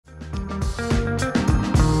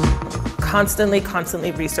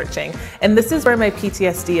constantly researching. And this is where my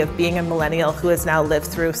PTSD of being a millennial who has now lived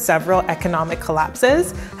through several economic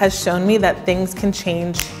collapses has shown me that things can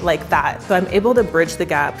change like that. So I'm able to bridge the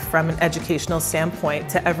gap from an educational standpoint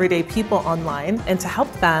to everyday people online and to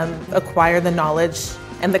help them acquire the knowledge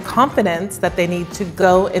and the confidence that they need to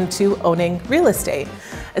go into owning real estate,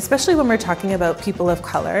 especially when we're talking about people of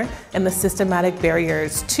color and the systematic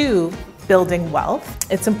barriers to building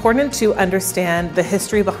wealth. It's important to understand the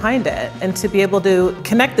history behind it and to be able to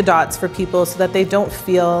connect the dots for people so that they don't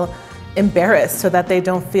feel embarrassed, so that they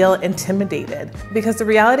don't feel intimidated. Because the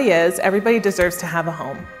reality is everybody deserves to have a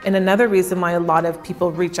home. And another reason why a lot of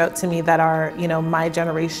people reach out to me that are, my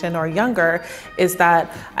generation or younger is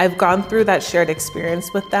that I've gone through that shared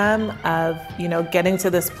experience with them of, getting to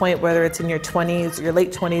this point, whether it's in your 20s, your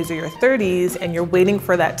late 20s or your 30s, and you're waiting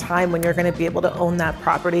for that time when you're going to be able to own that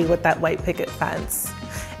property with that white picket fence.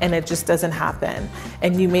 And it just doesn't happen.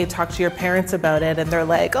 And you may talk to your parents about it and they're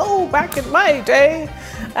like, oh, back in my day,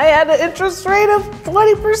 I had an interest rate of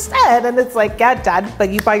 20%. And it's like, yeah, Dad, but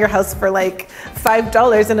you buy your house for like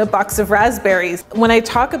 $5 and a box of raspberries. When I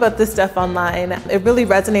talk about this stuff online, it really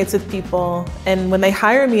resonates with people. And when they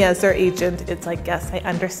hire me as their agent, it's like, yes, I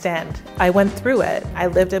understand. I went through it. I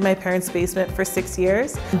lived in my parents' basement for 6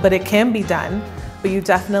 years, but it can be done. But you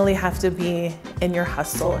definitely have to be in your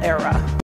hustle era.